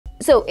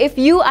So if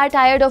you are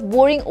tired of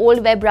boring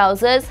old web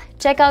browsers,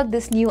 check out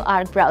this new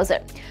Arc browser.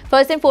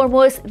 First and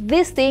foremost,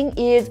 this thing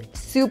is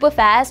super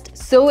fast,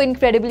 so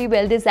incredibly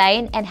well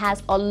designed, and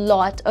has a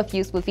lot of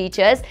useful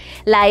features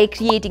like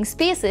creating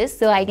spaces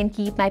so I can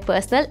keep my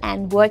personal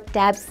and work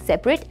tabs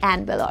separate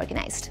and well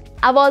organized.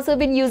 I've also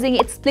been using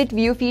its split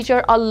view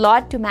feature a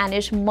lot to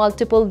manage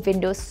multiple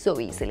windows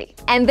so easily.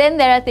 And then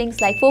there are things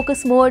like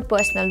focus mode,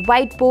 personal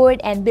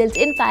whiteboard, and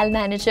built-in file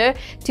manager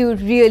to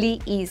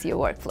really ease your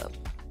workflow.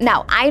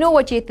 Now, I know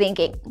what you're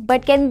thinking,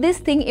 but can this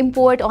thing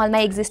import all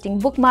my existing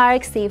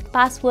bookmarks, saved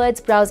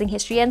passwords, browsing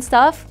history and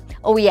stuff?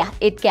 Oh yeah,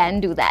 it can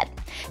do that.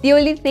 The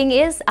only thing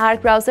is,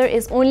 Arc browser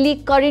is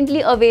only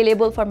currently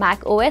available for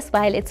Mac OS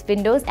while its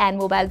Windows and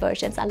mobile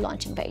versions are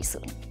launching very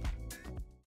soon.